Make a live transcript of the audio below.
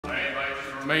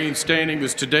Remain standing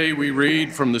as today we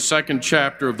read from the second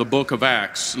chapter of the book of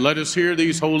Acts. Let us hear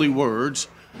these holy words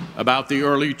about the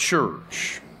early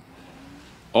church.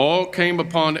 All came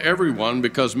upon everyone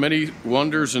because many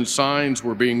wonders and signs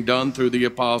were being done through the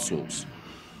apostles.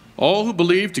 All who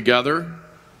believed together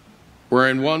were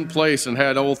in one place and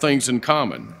had all things in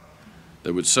common.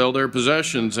 They would sell their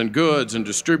possessions and goods and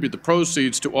distribute the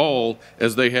proceeds to all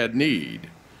as they had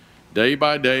need. Day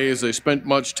by day, as they spent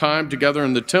much time together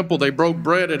in the temple, they broke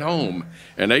bread at home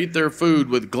and ate their food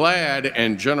with glad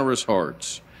and generous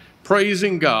hearts,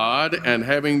 praising God and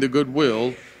having the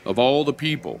goodwill of all the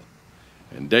people.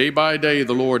 And day by day,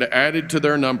 the Lord added to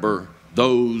their number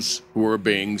those who were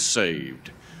being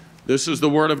saved. This is the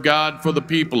word of God for the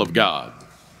people of God.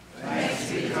 Thanks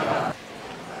be to God.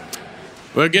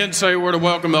 Well, again, say a word of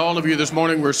welcome to all of you this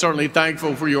morning. We're certainly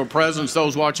thankful for your presence,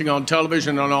 those watching on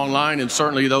television and online, and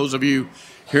certainly those of you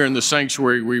here in the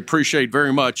sanctuary. We appreciate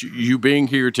very much you being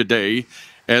here today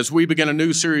as we begin a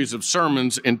new series of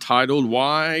sermons entitled,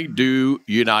 Why Do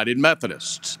United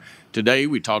Methodists? Today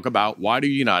we talk about why do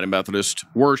United Methodists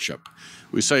worship?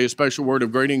 We say a special word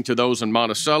of greeting to those in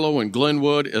Monticello and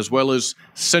Glenwood, as well as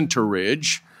Center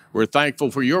Ridge. We're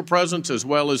thankful for your presence as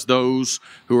well as those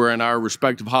who are in our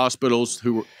respective hospitals,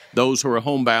 those who are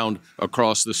homebound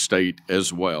across the state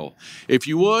as well. If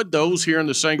you would, those here in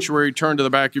the sanctuary, turn to the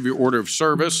back of your order of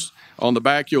service. On the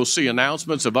back, you'll see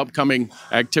announcements of upcoming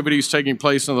activities taking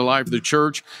place in the life of the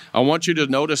church. I want you to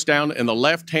notice down in the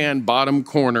left-hand bottom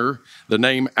corner the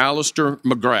name Alistair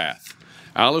McGrath.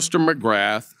 Alistair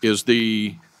McGrath is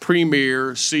the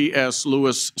premier C.S.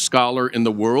 Lewis scholar in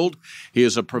the world. He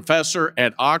is a professor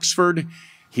at Oxford.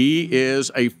 He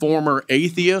is a former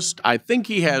atheist. I think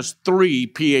he has 3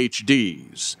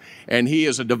 PhDs, and he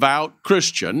is a devout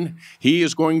Christian. He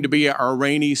is going to be our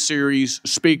Rainy Series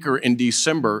speaker in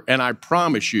December, and I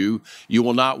promise you, you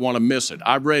will not want to miss it.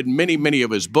 I've read many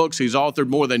of his books. He's authored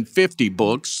more than 50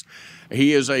 books.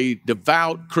 He is a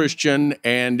devout Christian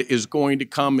and is going to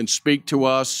come and speak to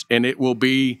us, and it will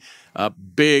be a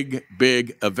big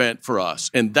event for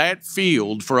us. And that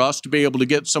field, for us to be able to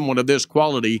get someone of this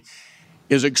quality,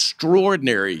 is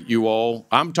extraordinary, you all.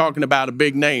 I'm talking about a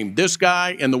big name. This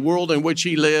guy and the world in which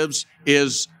he lives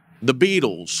is the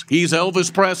Beatles. He's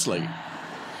Elvis Presley.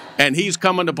 And he's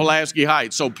coming to Pulaski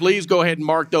Heights. So please go ahead and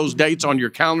mark those dates on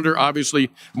your calendar. Obviously,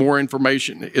 more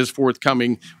information is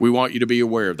forthcoming. We want you to be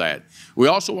aware of that. We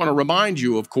also want to remind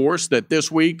you, of course, that this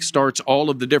week starts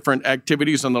all of the different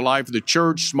activities in the life of the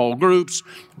church, small groups,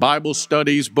 Bible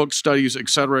studies, book studies,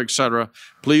 etc., etc.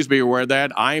 Please be aware of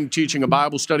that. I am teaching a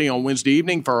Bible study on Wednesday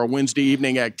evening for our Wednesday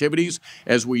evening activities,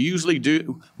 as we usually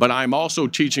do, but I'm also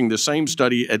teaching the same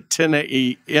study at 10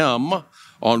 a.m.,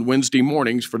 on Wednesday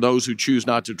mornings for those who choose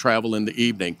not to travel in the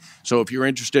evening. So if you're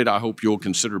interested, I hope you'll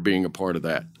consider being a part of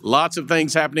that. Lots of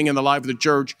things happening in the life of the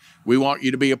church. We want you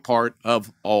to be a part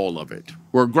of all of it.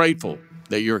 We're grateful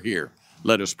that you're here.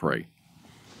 Let us pray.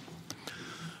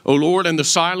 O Lord, in the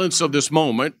silence of this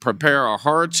moment, prepare our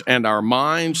hearts and our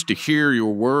minds to hear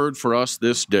your word for us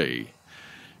this day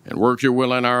and work your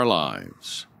will in our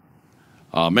lives.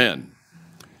 Amen.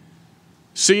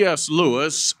 C.S.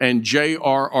 Lewis and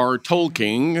J.R.R.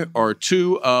 Tolkien are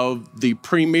 2 of the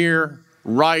premier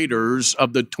writers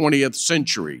of the 20th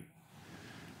century.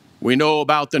 We know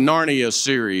about the Narnia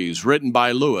series written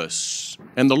by Lewis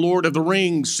and the Lord of the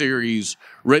Rings series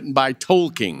written by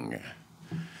Tolkien.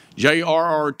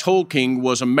 J.R.R. Tolkien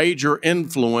was a major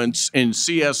influence in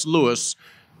C.S. Lewis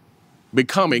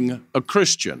becoming a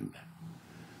Christian.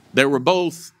 They were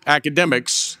both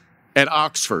academics at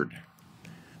Oxford.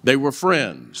 They were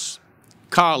friends,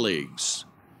 colleagues,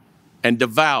 and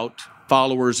devout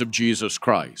followers of Jesus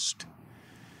Christ.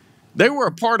 They were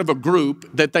a part of a group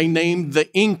that they named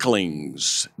the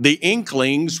Inklings. The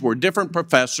Inklings were different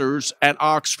professors at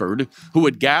Oxford who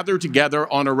would gather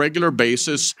together on a regular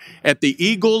basis at the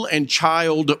Eagle and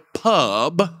Child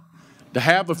pub to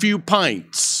have a few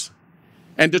pints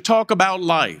and to talk about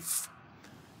life,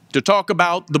 to talk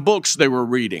about the books they were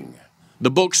reading, the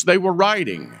books they were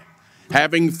writing,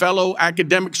 having fellow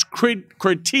academics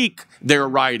critique their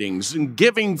writings and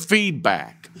giving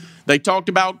feedback. They talked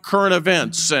about current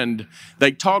events and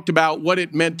they talked about what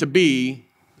it meant to be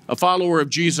a follower of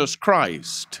Jesus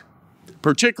Christ,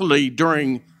 particularly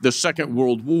during the Second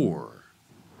World War.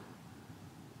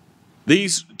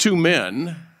 These 2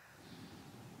 men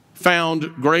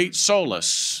found great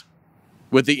solace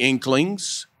with the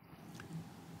Inklings.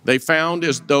 They found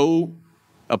as though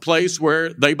a place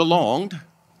where they belonged.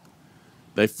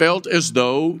 They felt as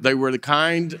though they were the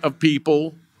kind of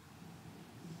people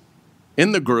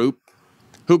in the group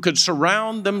who could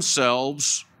surround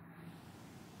themselves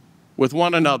with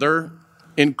one another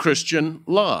in Christian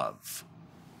love.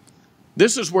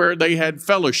 This is where they had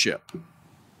fellowship.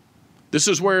 This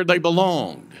is where they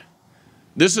belonged.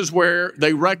 This is where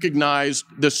they recognized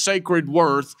the sacred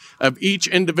worth of each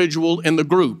individual in the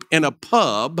group in a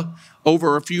pub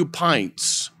over a few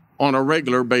pints on a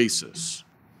regular basis.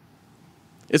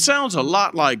 It sounds a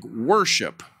lot like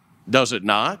worship, does it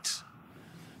not?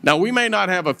 Now, we may not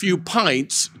have a few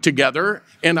pints together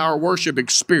in our worship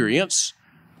experience,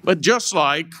 but just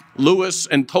like Lewis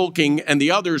and Tolkien and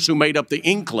the others who made up the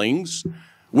Inklings,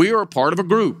 we are a part of a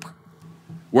group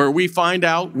where we find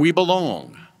out we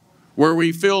belong, where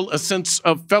we feel a sense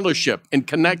of fellowship and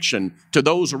connection to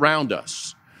those around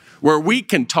us, where we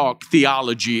can talk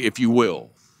theology, if you will,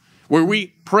 where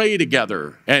we pray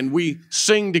together and we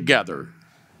sing together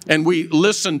and we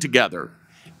listen together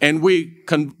and we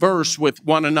converse with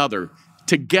one another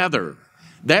together.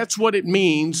 That's what it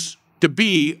means to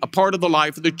be a part of the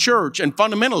life of the church. And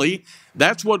fundamentally,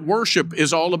 that's what worship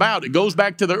is all about. It goes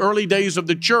back to the early days of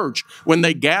the church when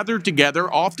they gathered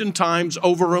together, oftentimes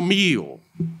over a meal,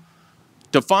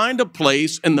 to find a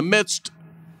place in the midst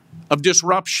of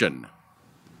disruption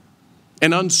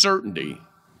and uncertainty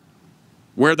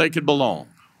where they could belong,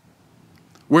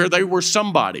 where they were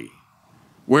somebody,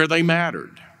 where they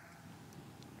mattered.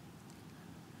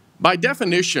 By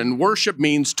definition, worship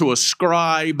means to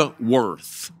ascribe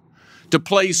worth, to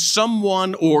place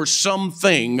someone or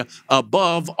something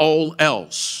above all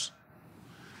else.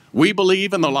 We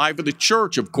believe in the life of the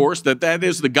church, of course, that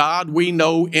is the God we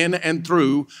know in and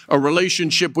through a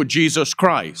relationship with Jesus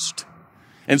Christ.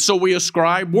 And so we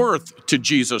ascribe worth to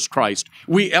Jesus Christ.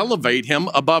 We elevate him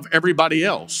above everybody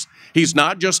else. He's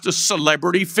not just a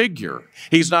celebrity figure.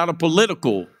 He's not a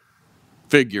political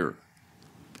figure.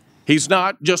 He's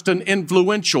not just an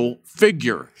influential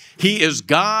figure. He is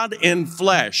God in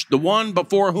flesh, the one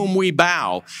before whom we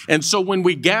bow. And so when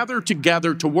we gather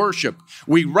together to worship,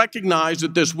 we recognize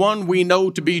that this one we know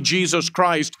to be Jesus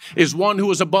Christ is one who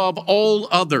is above all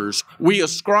others. We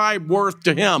ascribe worth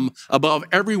to him above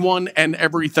everyone and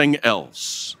everything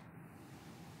else.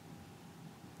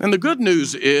 And the good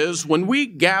news is when we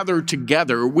gather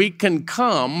together, we can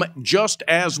come just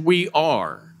as we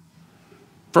are.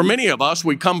 For many of us,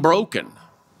 we come broken.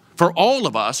 For all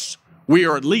of us, we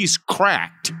are at least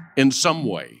cracked in some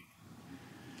way.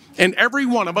 And every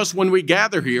one of us, when we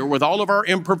gather here with all of our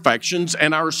imperfections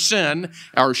and our sin,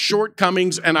 our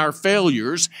shortcomings and our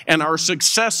failures and our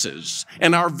successes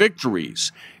and our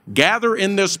victories, gather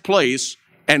in this place,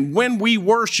 and when we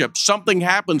worship, something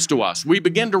happens to us. We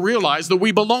begin to realize that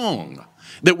we belong,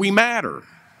 that we matter,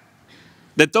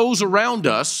 that those around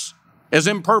us, as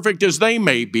imperfect as they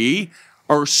may be,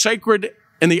 are sacred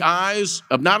in the eyes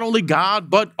of not only God,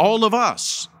 but all of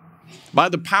us. By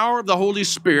the power of the Holy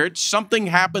Spirit, something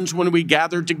happens when we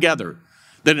gather together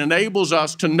that enables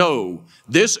us to know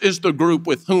this is the group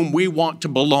with whom we want to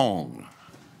belong.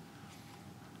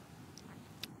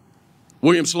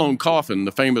 William Sloane Coffin,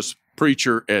 the famous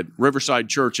preacher at Riverside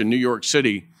Church in New York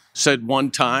City, said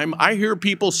one time, "I hear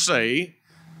people say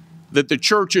that the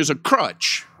church is a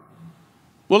crutch."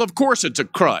 Well, of course it's a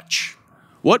crutch.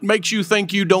 What makes you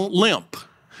think you don't limp?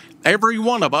 Every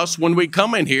one of us, when we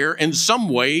come in here, in some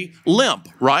way limp,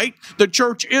 right? The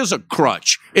church is a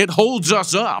crutch. It holds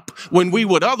us up when we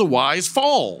would otherwise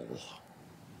fall.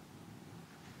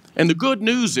 And the good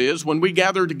news is when we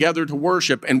gather together to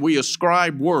worship and we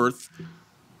ascribe worth,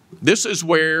 this is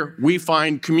where we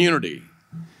find community.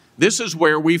 This is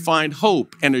where we find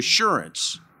hope and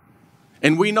assurance.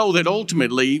 And we know that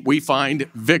ultimately we find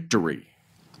victory.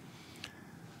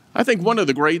 I think one of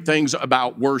the great things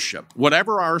about worship,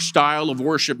 whatever our style of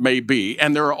worship may be,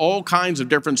 and there are all kinds of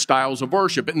different styles of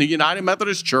worship. In the United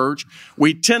Methodist Church,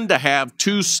 we tend to have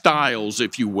two styles,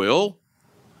 if you will,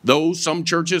 though some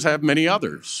churches have many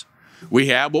others. We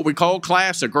have what we call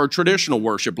classic or traditional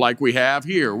worship, like we have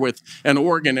here, with an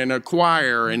organ and a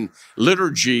choir and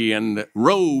liturgy and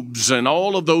robes and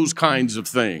all of those kinds of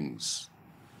things.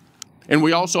 And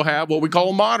we also have what we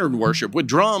call modern worship with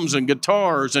drums and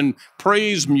guitars and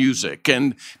praise music.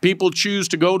 And people choose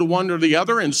to go to one or the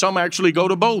other, and some actually go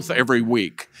to both every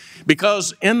week.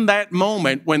 Because in that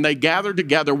moment, when they gather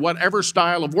together, whatever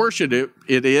style of worship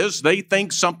it is, they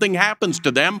think something happens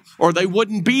to them or they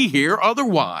wouldn't be here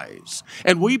otherwise.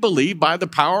 And we believe by the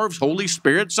power of the Holy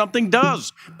Spirit, something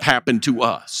does happen to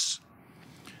us.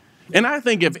 And I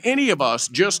think if any of us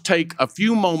just take a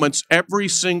few moments every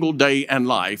single day in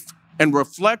life and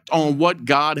reflect on what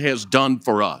God has done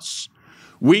for us,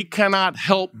 we cannot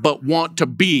help but want to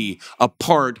be a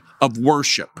part of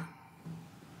worship.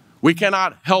 We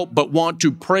cannot help but want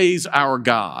to praise our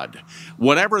God,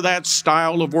 whatever that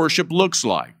style of worship looks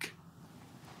like.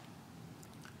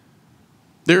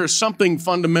 There is something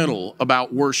fundamental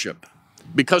about worship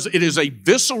because it is a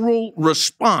visceral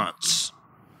response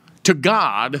to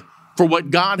God for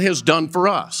what God has done for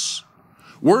us.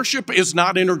 Worship is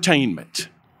not entertainment.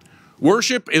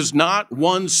 Worship is not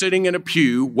one sitting in a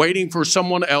pew waiting for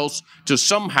someone else to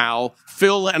somehow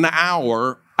fill an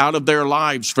hour out of their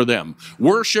lives for them.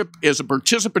 Worship is a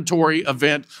participatory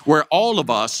event where all of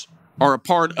us are a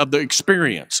part of the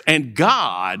experience, and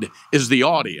God is the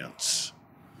audience.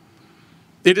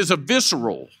 It is a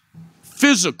visceral,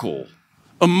 physical,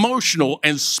 emotional,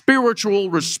 and spiritual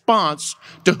response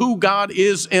to who God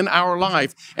is in our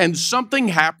life. And something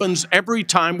happens every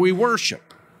time we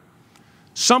worship.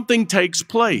 Something takes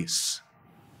place.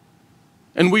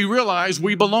 And we realize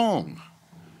we belong.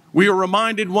 We are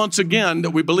reminded once again that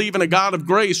we believe in a God of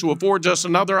grace who affords us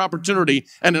another opportunity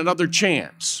and another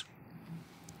chance.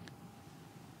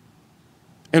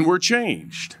 And we're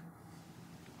changed.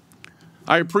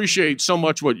 I appreciate so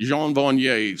much what Jean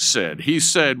Vanier said. He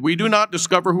said, "We do not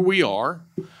discover who we are.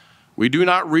 We do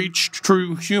not reach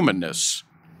true humanness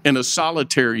in a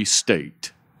solitary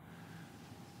state."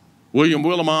 William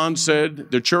Willimon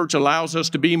said, "The church allows us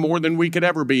to be more than we could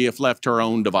ever be if left to our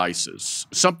own devices."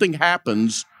 Something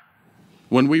happens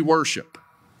when we worship.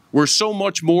 We're so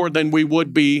much more than we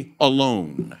would be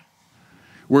alone.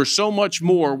 We're so much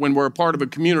more when we're a part of a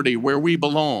community where we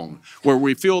belong, where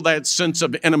we feel that sense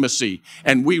of intimacy,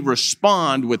 and we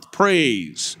respond with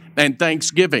praise and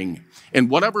thanksgiving in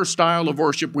whatever style of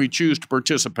worship we choose to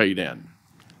participate in.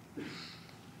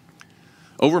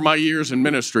 Over my years in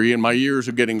ministry and my years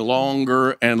of getting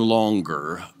longer and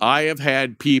longer, I have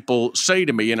had people say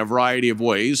to me in a variety of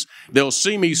ways, they'll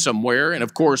see me somewhere, and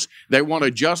of course, they want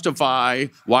to justify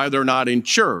why they're not in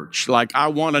church. Like, I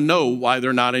want to know why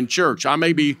they're not in church. I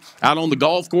may be out on the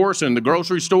golf course, in the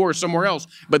grocery store, or somewhere else,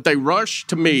 but they rush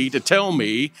to me to tell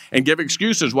me and give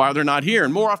excuses why they're not here.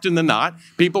 And more often than not,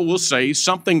 people will say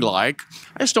something like,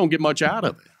 "I just don't get much out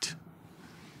of it."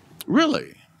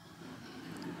 Really?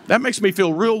 That makes me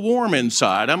feel real warm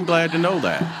inside. I'm glad to know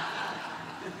that.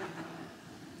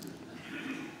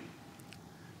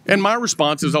 And my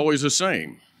response is always the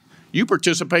same. You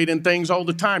participate in things all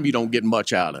the time you don't get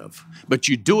much out of, but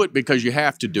you do it because you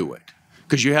have to do it,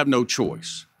 because you have no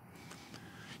choice.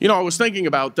 You know, I was thinking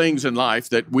about things in life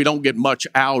that we don't get much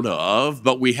out of,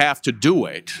 but we have to do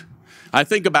it. I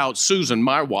think about Susan,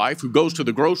 my wife, who goes to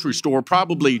the grocery store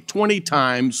probably 20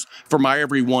 times for my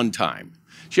every one time.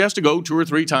 She has to go 2 or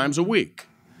 3 times a week.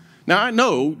 Now, I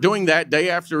know doing that day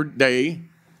after day,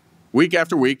 week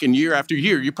after week, and year after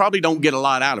year, you probably don't get a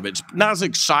lot out of it. It's not as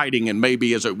exciting and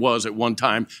maybe as it was at one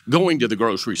time going to the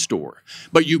grocery store.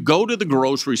 But you go to the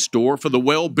grocery store for the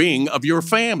well-being of your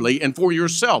family and for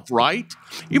yourself, right?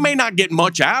 You may not get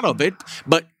much out of it,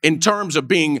 but in terms of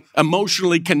being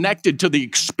emotionally connected to the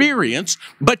experience,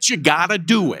 but you gotta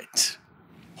do it.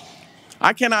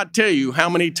 I cannot tell you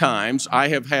how many times I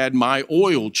have had my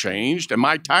oil changed and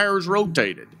my tires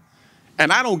rotated,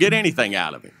 and I don't get anything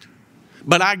out of it.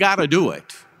 But I got to do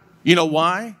it. You know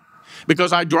why?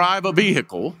 Because I drive a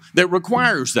vehicle that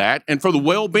requires that, and for the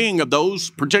well-being of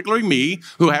those, particularly me,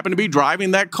 who happen to be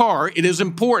driving that car, it is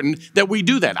important that we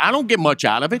do that. I don't get much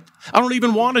out of it. I don't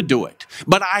even want to do it,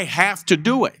 but I have to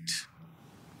do it.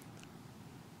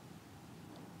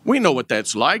 We know what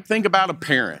that's like. Think about a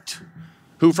parent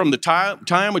who from the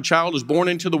time a child is born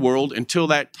into the world until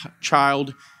that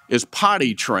child is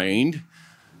potty trained,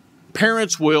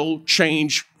 parents will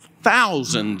change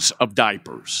thousands of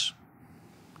diapers.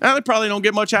 Now, they probably don't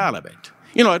get much out of it.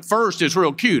 You know, at first, it's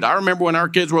real cute. I remember when our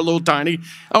kids were a little tiny,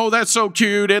 "Oh, that's so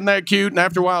cute, isn't that cute?" And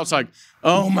after a while, it's like,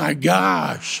 "Oh my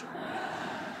gosh."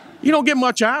 You don't get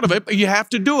much out of it, but you have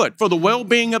to do it. For the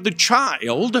well-being of the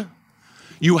child,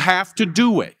 you have to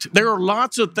do it. There are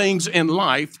lots of things in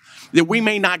life that we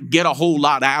may not get a whole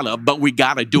lot out of, but we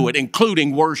got to do it,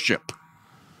 including worship.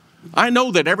 I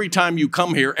know that every time you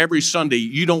come here every Sunday,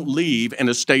 you don't leave in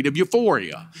a state of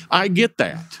euphoria. I get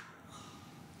that.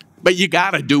 But you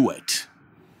got to do it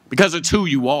because it's who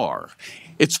you are.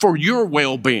 It's for your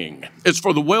well-being. It's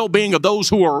for the well-being of those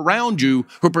who are around you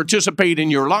who participate in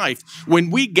your life.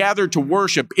 When we gather to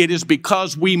worship, it is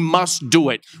because we must do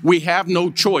it. We have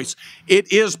no choice.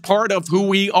 It is part of who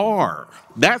we are.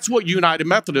 That's what United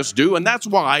Methodists do, and that's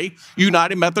why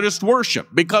United Methodists worship,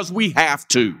 because we have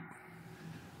to.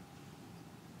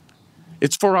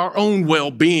 It's for our own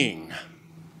well-being.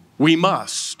 We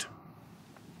must.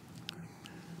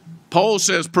 Paul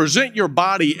says, present your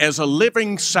body as a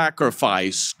living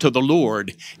sacrifice to the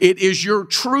Lord. It is your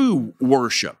true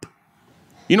worship.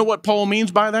 You know what Paul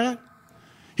means by that?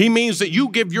 He means that you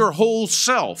give your whole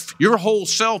self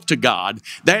to God.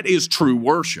 That is true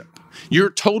worship. Your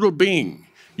total being,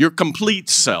 your complete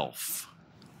self.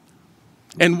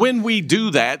 And when we do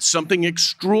that, something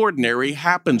extraordinary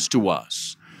happens to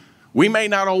us. We may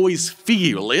not always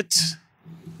feel it,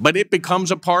 but it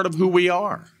becomes a part of who we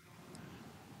are.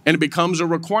 And it becomes a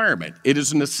requirement. It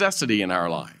is a necessity in our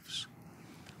lives.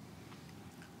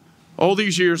 All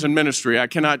these years in ministry, I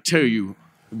cannot tell you,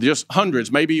 just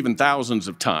hundreds, maybe even thousands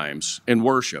of times in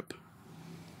worship,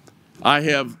 I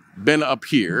have been up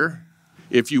here,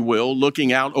 if you will,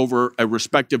 looking out over a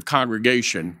respective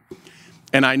congregation,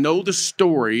 and I know the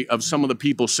story of some of the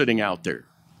people sitting out there.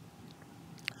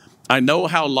 I know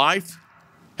how life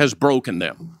has broken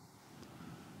them.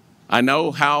 I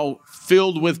know how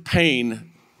filled with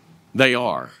pain they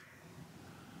are.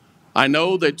 I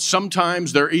know that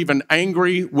sometimes they're even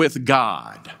angry with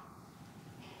God.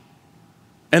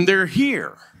 And they're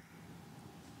here.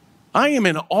 I am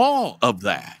in awe of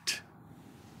that.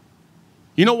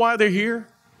 You know why they're here?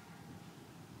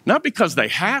 Not because they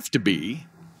have to be,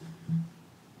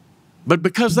 but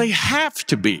because they have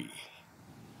to be.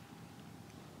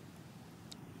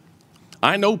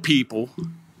 I know people,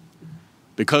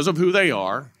 because of who they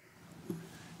are,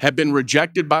 have been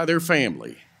rejected by their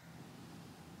family,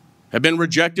 have been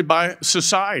rejected by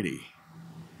society,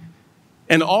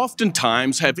 and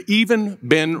oftentimes have even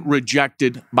been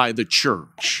rejected by the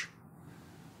church.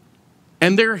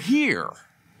 And they're here,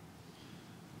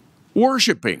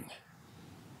 worshiping.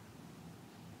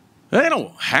 They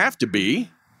don't have to be,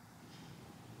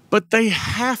 but they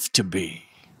have to be.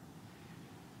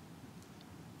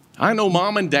 I know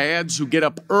mom and dads who get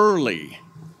up early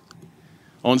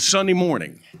on Sunday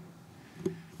morning,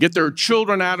 get their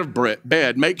children out of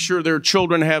bed, make sure their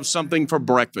children have something for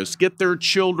breakfast, get their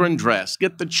children dressed,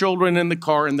 get the children in the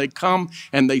car, and they come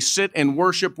and they sit and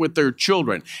worship with their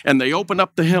children. And they open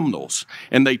up the hymnals,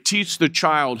 and they teach the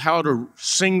child how to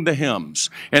sing the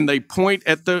hymns. And they point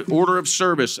at the order of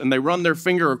service, and they run their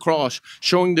finger across,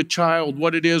 showing the child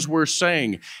what it is we're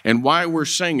saying and why we're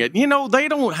saying it. You know, they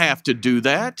don't have to do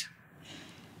that,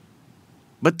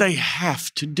 but they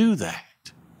have to do that.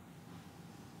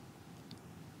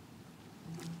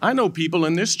 I know people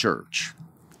in this church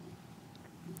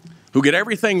who get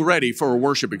everything ready for a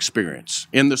worship experience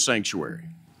in the sanctuary.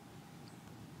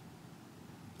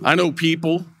 I know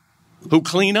people who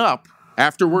clean up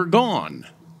after we're gone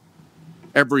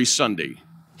every Sunday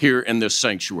here in this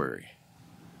sanctuary.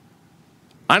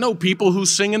 I know people who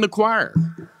sing in the choir.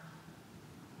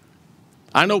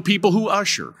 I know people who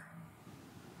usher.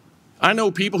 I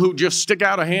know people who just stick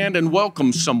out a hand and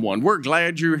welcome someone. We're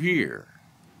glad you're here.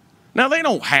 Now, they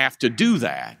don't have to do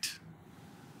that,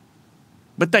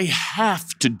 but they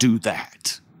have to do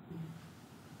that.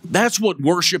 That's what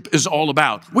worship is all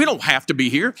about. We don't have to be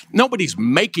here. Nobody's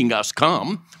making us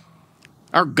come.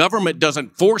 Our government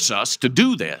doesn't force us to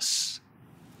do this.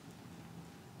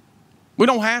 We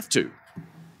don't have to.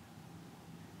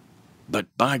 But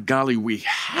by golly, we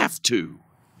have to.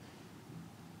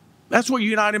 That's what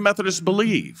United Methodists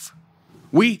believe.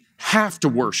 We have to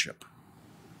worship.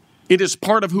 It is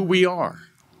part of who we are.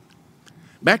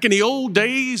 Back in the old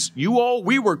days,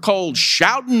 we were called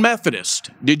shouting Methodists.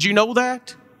 Did you know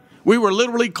that? We were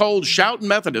literally called shouting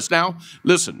Methodists. Now,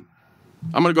 listen,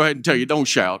 I'm going to go ahead and tell you, don't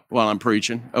shout while I'm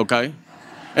preaching, okay?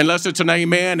 Unless it's an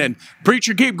amen. And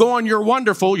preacher, keep going, you're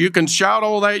wonderful. You can shout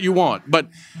all that you want. But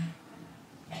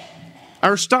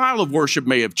our style of worship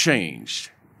may have changed.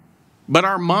 But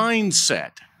our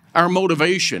mindset, our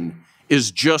motivation is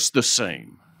just the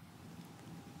same.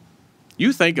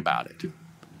 You think about it.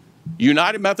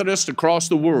 United Methodists across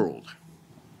the world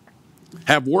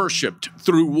have worshiped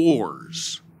through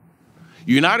wars.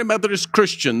 United Methodist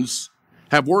Christians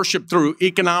have worshiped through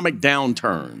economic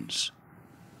downturns.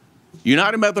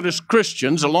 United Methodist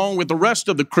Christians, along with the rest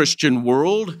of the Christian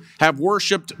world, have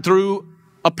worshiped through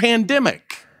a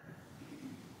pandemic.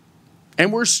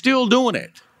 And we're still doing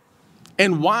it.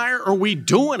 And why are we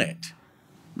doing it?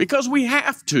 Because we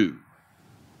have to.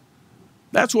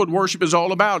 That's what worship is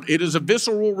all about. It is a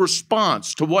visceral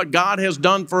response to what God has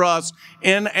done for us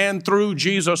in and through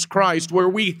Jesus Christ, where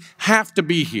we have to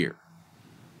be here.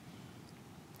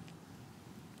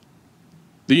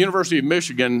 The University of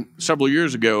Michigan, several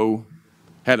years ago,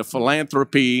 had a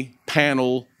philanthropy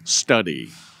panel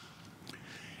study.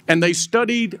 And they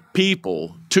studied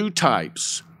people, two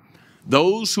types.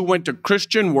 Those who went to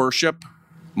Christian worship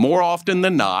more often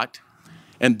than not,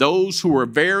 and those who were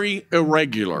very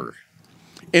irregular.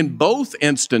 In both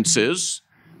instances,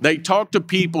 they talked to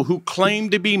people who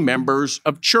claimed to be members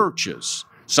of churches,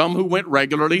 some who went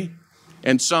regularly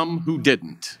and some who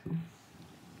didn't.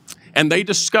 And they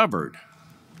discovered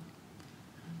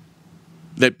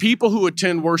that people who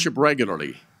attend worship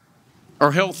regularly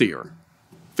are healthier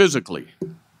physically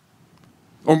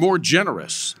or more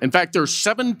generous. In fact, they're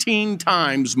 17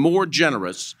 times more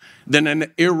generous than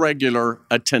an irregular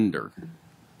attender.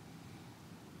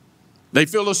 They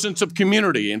feel a sense of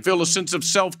community and feel a sense of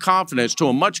self-confidence to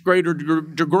a much greater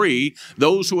degree,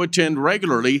 those who attend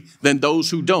regularly than those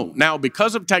who don't. Now,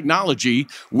 because of technology,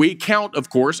 we count,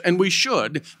 of course, and we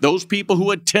should, those people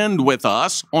who attend with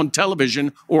us on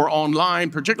television or online,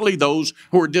 particularly those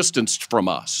who are distanced from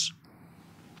us.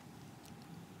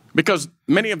 Because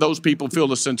many of those people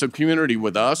feel a sense of community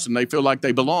with us, and they feel like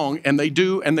they belong, and they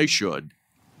do, and they should.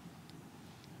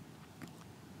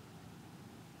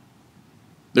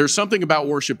 There's something about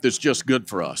worship that's just good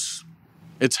for us.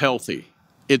 It's healthy.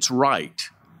 It's right.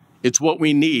 It's what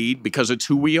we need because it's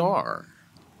who we are.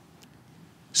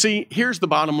 See, here's the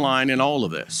bottom line in all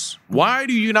of this. Why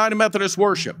do United Methodists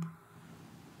worship?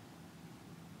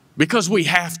 Because we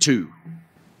have to.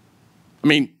 I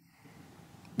mean,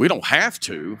 we don't have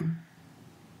to,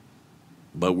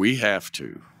 but we have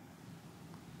to.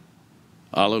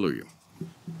 Hallelujah.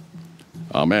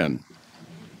 Amen.